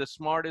 Is he the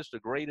smartest or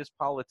greatest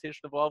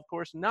politician of all? Of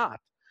course not.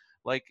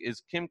 Like,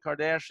 is Kim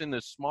Kardashian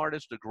the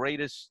smartest or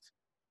greatest?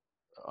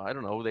 I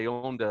don't know. They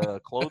owned a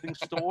clothing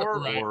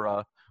store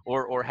right.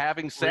 or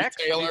having sex.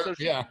 Retailer, so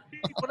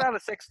she put out a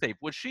sex tape.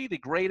 Was she the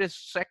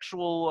greatest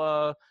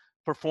sexual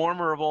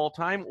performer of all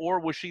time,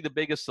 or was she the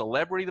biggest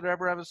celebrity that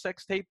ever had a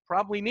sex tape?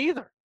 Probably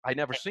neither. I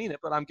never seen it,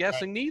 but I'm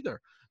guessing neither.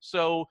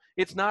 So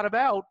it's not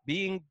about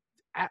being,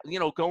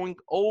 going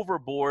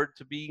overboard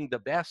to being the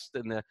best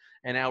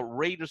and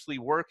outrageously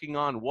working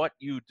on what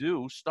you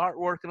do. Start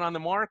working on the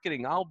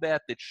marketing. I'll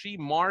bet that she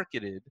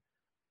marketed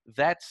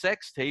that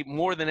sex tape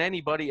more than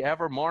anybody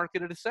ever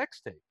marketed a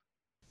sex tape.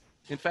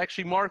 In fact,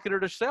 she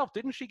marketed herself.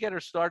 Didn't she get her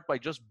start by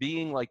just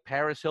being like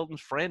Paris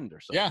Hilton's friend or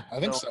something? Yeah, I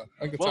think so.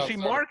 Well, she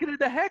marketed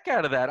the heck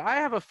out of that. I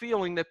have a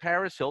feeling that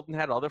Paris Hilton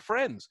had other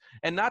friends.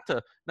 And not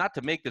to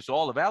make this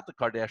all about the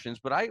Kardashians,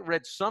 but I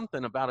read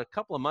something about a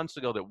couple of months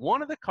ago that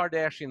one of the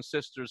Kardashian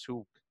sisters,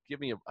 who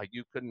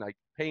you couldn't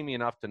pay me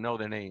enough to know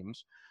their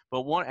names,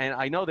 but and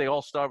I know they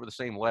all start with the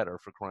same letter,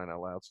 for crying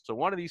out loud. So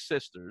one of these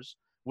sisters,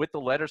 with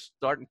the letter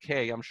starting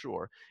K, I'm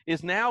sure,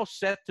 is now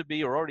set to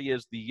be, or already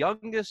is, the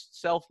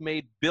youngest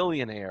self-made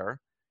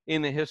billionaire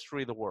in the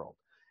history of the world.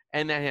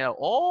 And they have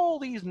all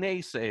these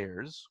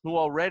naysayers who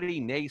already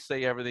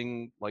naysay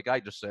everything, like I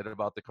just said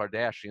about the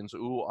Kardashians.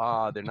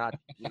 They're not,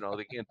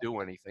 they can't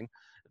do anything.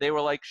 They were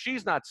like,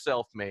 she's not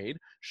self-made,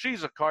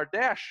 she's a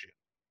Kardashian.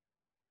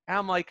 And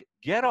I'm like,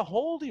 get a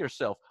hold of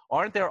yourself.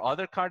 Aren't there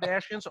other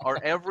Kardashians? Are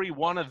every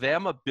one of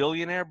them a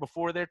billionaire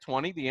before they're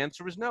 20? The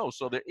answer is no.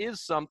 So there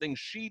is something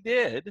she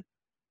did.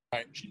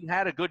 Right. She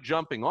had a good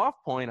jumping off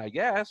point, I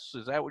guess.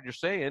 Is that what you're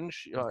saying?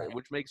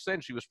 Which makes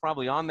sense. She was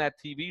probably on that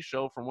TV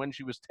show from when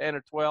she was 10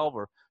 or 12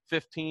 or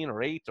 15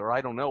 or 8 or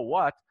I don't know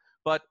what.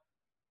 But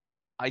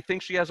I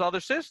think she has other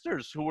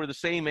sisters who are the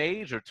same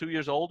age or 2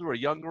 years older or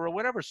younger or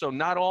whatever. So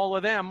not all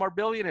of them are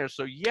billionaires.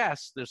 So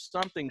yes, there's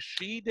something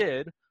she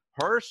did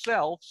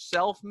herself,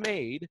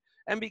 self-made,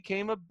 and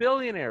became a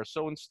billionaire.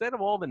 So instead of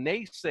all the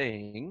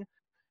naysaying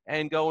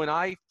and going,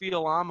 I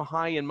feel I'm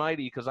high and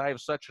mighty because I have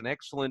such an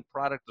excellent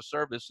product or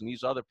service, and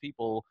these other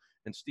people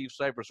and Steve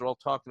Sipress are all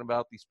talking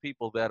about these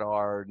people that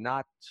are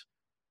not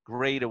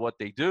great at what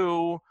they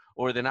do,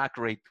 or they're not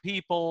great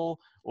people,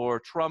 or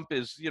Trump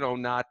is,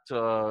 not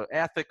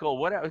ethical,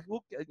 whatever,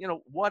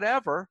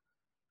 whatever.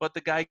 But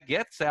the guy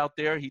gets out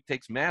there, he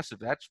takes massive,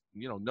 that's,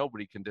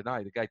 nobody can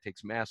deny the guy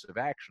takes massive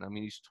action. I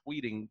mean, he's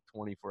tweeting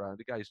 24 hours.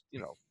 The guy's,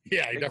 Yeah, he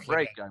take a definitely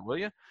break, does. guy, will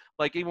you?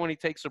 Like, even when he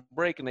takes a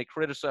break and they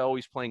criticize, oh,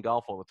 he's playing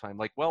golf all the time.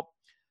 Like, well,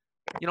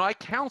 I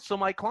counsel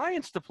my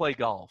clients to play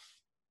golf.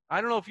 I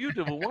don't know if you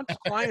do, but once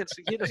clients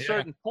hit a Yeah.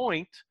 certain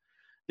point,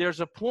 there's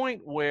a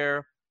point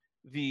where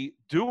the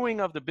doing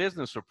of the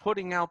business or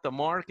putting out the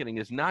marketing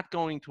is not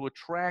going to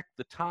attract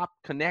the top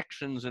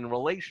connections and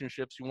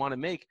relationships you want to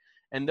make.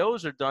 And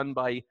those are done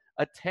by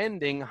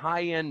attending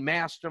high-end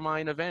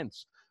mastermind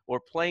events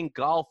or playing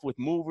golf with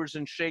movers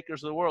and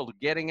shakers of the world,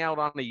 getting out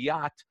on a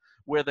yacht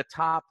where the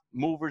top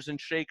movers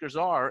and shakers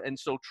are. And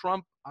so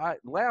Trump,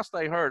 last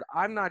I heard,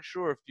 I'm not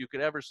sure if you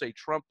could ever say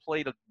Trump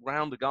played a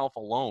round of golf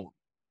alone.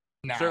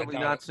 Nah, Certainly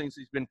no. not since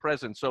he's been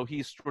president. So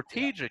he's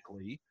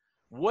strategically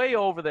way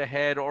over the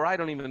head, or I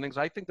don't even think,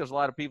 I think there's a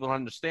lot of people who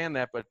understand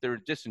that, but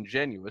they're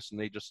disingenuous and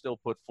they just still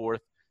put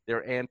forth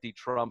their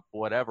anti-Trump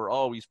whatever.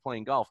 Oh, he's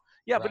playing golf.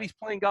 Yeah, Right. but he's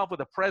playing golf with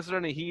the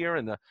president of here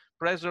and the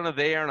president of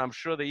there, and I'm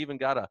sure they even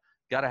got to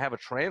have a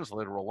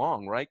translator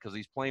along, right? Because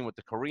he's playing with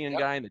the Korean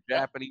guy and the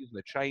Japanese and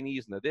the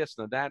Chinese and the this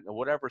and the that and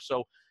whatever.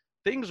 So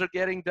things are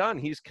getting done.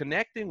 He's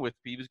connecting with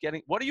people. He's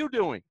getting. What are you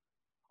doing?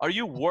 Are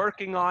you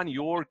working on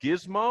your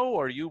gizmo?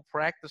 Are you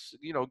practicing,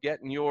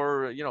 getting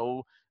your,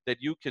 that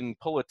you can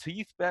pull a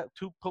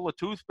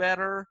tooth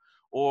better?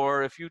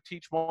 Or if you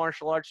teach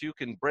martial arts, you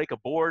can break a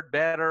board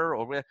better?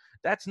 Or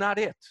that's not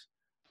it.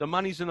 The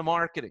money's in the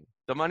marketing.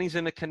 The money's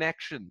in the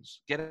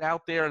connections. Get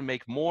out there and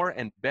make more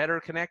and better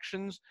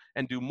connections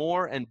and do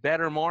more and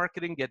better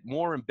marketing. Get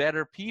more and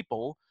better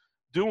people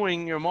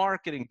doing your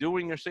marketing,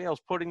 doing your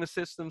sales, putting the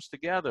systems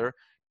together,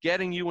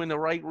 getting you in the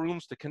right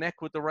rooms to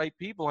connect with the right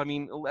people. I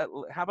mean,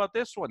 how about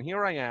this one?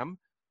 Here I am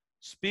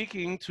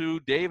speaking to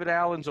David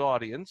Allen's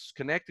audience,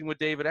 connecting with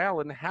David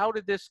Allen. How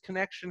did this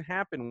connection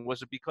happen?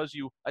 Was it because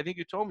I think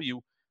you told me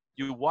you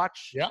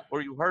watched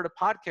or you heard a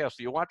podcast,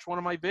 or you watched one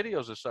of my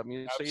videos or something,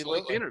 you say you'd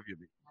like to interview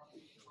me.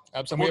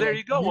 Absolutely. Well, there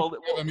you go. Well, We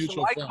have a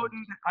mutual so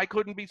friend. I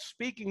couldn't be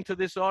speaking to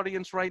this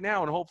audience right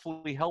now and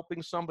hopefully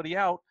helping somebody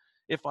out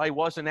if I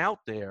wasn't out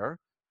there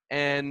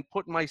and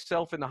putting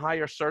myself in the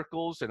higher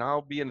circles. And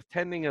I'll be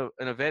attending an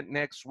event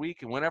next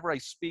week. And whenever I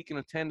speak and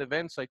attend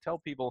events, I tell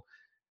people,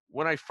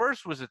 when I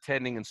first was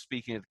attending and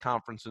speaking at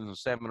conferences and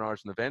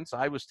seminars and events,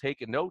 I was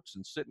taking notes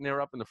and sitting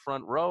there up in the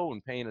front row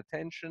and paying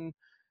attention.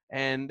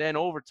 And then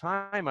over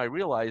time, I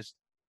realized,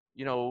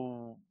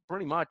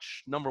 pretty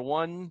much, number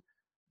one,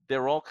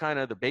 they're all kind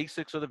of the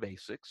basics of the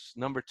basics.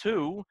 Number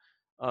two,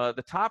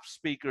 the top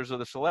speakers or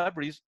the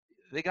celebrities,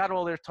 they got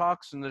all their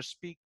talks and their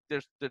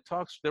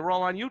talks, they're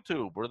all on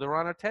YouTube or they're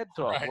on a TED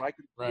Talk, or I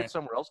could get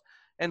somewhere else.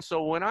 And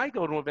so when I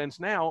go to events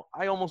now,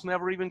 I almost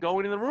never even go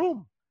into the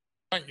room.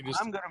 Right,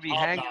 I'm going to be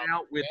hanging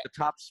out with the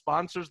top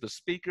sponsors, the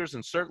speakers,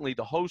 and certainly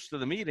the host of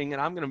the meeting,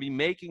 and I'm going to be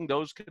making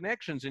those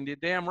connections. And you're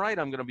damn right,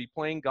 I'm going to be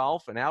playing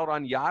golf and out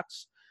on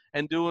yachts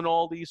and doing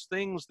all these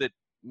things that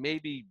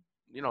maybe,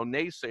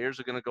 naysayers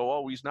are going to go,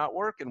 oh, he's not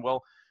working.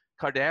 Well,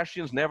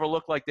 Kardashians never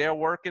look like they're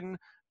working.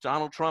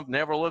 Donald Trump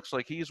never looks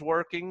like he's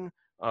working.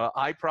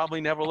 I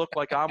probably never look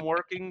like I'm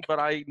working, but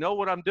I know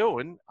what I'm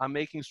doing. I'm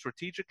making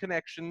strategic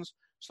connections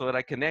so that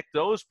I connect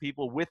those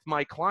people with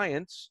my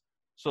clients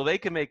so they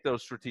can make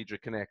those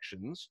strategic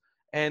connections.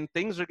 And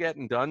things are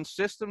getting done.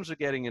 Systems are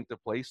getting into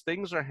place.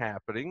 Things are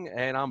happening.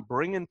 And I'm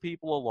bringing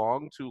people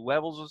along to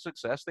levels of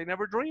success they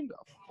never dreamed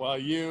of. Well,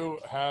 you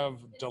have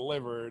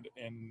delivered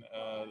in,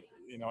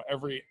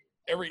 every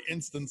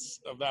instance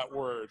of that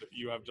word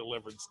you have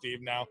delivered,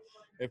 Steve. Now,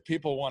 if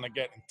people want to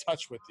get in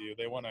touch with you,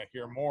 they want to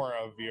hear more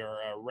of your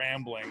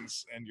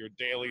ramblings and your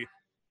daily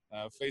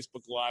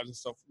Facebook Lives and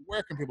stuff,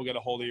 where can people get a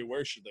hold of you?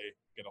 Where should they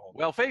get a hold of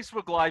you? Well,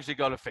 Facebook Lives, you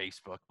go to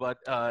Facebook, but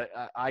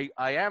I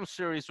am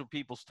serious with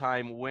people's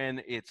time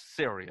when it's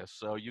serious.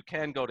 So you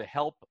can go to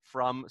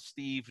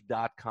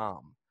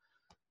helpfromsteve.com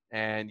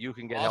and you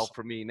can get help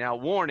from me. Now,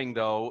 warning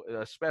though,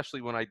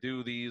 especially when I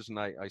do these and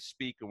I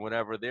speak and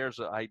whatever,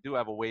 I do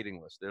have a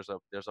waiting list. There's a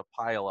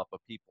pile up of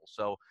people.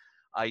 So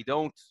I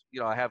don't,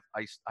 I have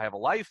a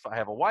life, I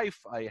have a wife,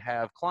 I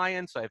have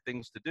clients, I have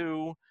things to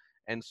do.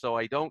 And so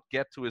I don't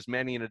get to as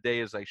many in a day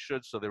as I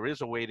should. So there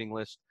is a waiting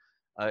list.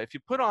 If you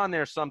put on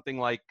there something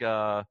like,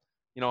 heard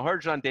you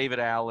on David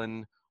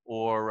Allen,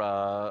 or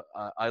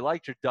I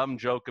liked your dumb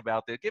joke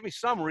about that. Give me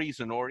some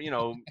reason, or,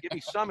 give me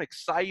some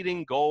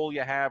exciting goal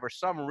you have or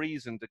some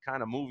reason to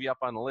kind of move you up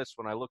on the list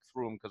when I look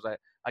through them. Because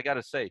I got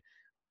to say,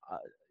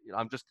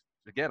 I'm just,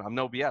 again, I'm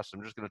no BS.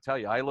 I'm just going to tell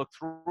you, I look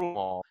through them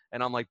all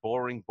and I'm like,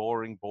 boring.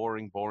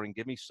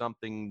 Give me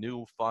something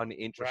new, fun,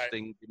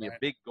 interesting. Give me a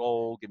big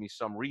goal. Give me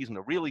some reason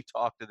to really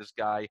talk to this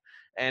guy.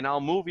 And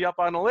I'll move you up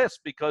on the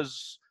list,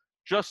 because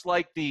just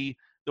like the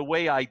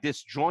way I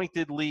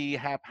disjointedly,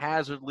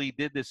 haphazardly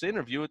did this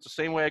interview, it's the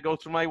same way I go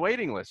through my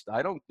waiting list.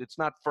 It's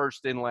not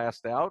first in,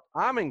 last out.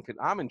 I'm in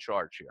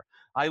charge here.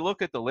 I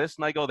look at the list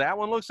and I go, that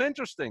one looks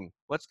interesting.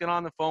 Let's get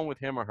on the phone with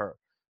him or her.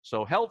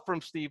 So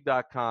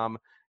helpfromsteve.com.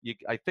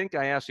 I think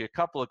I asked you a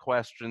couple of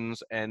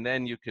questions, and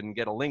then you can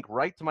get a link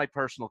right to my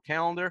personal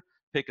calendar,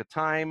 pick a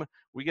time,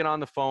 we get on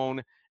the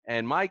phone,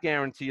 and my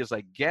guarantee is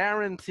I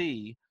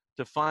guarantee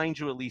to find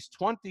you at least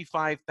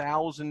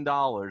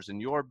 $25,000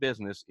 in your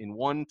business in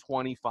one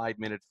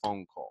 25-minute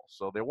phone call.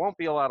 So there won't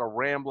be a lot of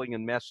rambling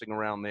and messing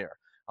around there.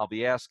 I'll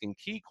be asking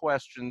key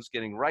questions,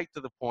 getting right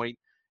to the point,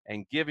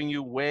 and giving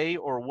you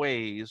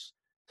ways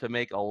to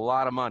make a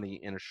lot of money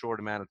in a short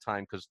amount of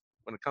time, because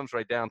when it comes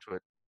right down to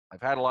it,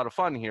 I've had a lot of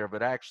fun here,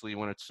 but actually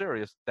when it's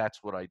serious,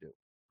 that's what I do.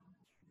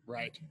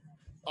 Right.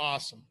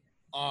 Awesome.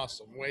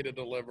 Way to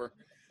deliver.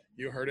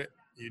 You heard it.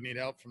 You need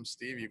help from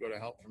Steve, you go to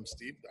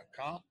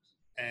helpfromsteve.com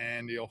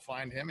and you'll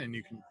find him, and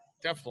you can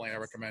definitely, I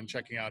recommend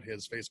checking out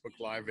his Facebook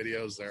Live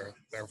videos. They're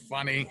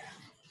funny,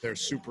 they're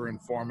super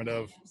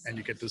informative, and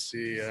you get to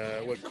see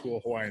what cool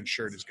Hawaiian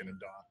shirt he's going to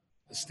don.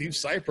 Steve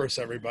Sipress,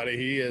 everybody.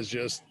 He has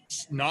just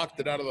knocked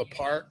it out of the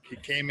park. He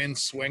came in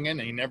swinging,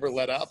 and he never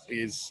let up.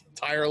 He's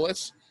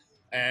tireless.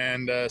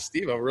 And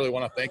Steve, I really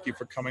want to thank you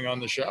for coming on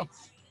the show.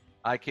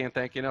 I can't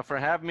thank you enough for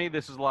having me.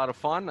 This is a lot of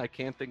fun. I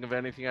can't think of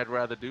anything I'd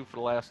rather do for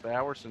the last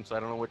hour, since I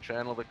don't know what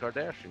channel the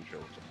Kardashian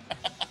shows on.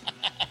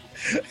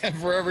 And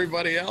for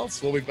everybody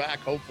else, we'll be back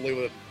hopefully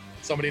with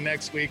somebody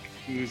next week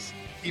who's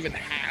even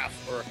half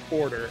or a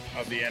quarter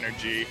of the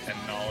energy and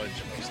knowledge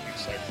of Steve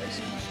Sipress.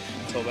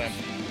 Until then.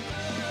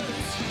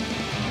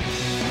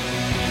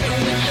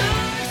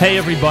 Hey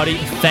everybody,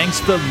 thanks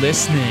for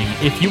listening.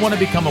 If you want to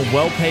become a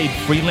well-paid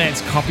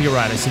freelance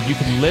copywriter so you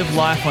can live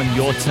life on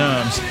your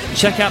terms,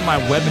 check out my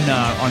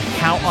webinar on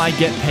how I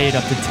get paid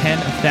up to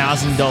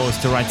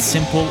 $10,000 to write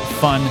simple,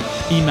 fun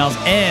emails,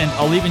 and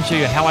I'll even show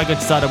you how I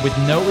got started with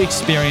no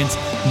experience,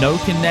 no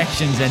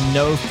connections, and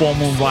no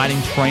formal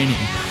writing training.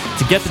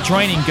 To get the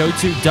training, go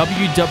to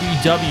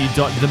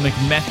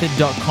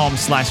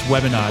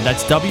www.themcmethod.com/webinar.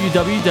 That's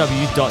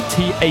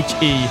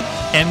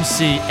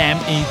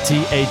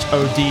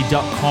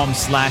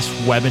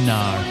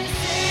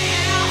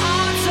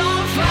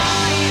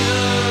www.themcmethod.com/webinar.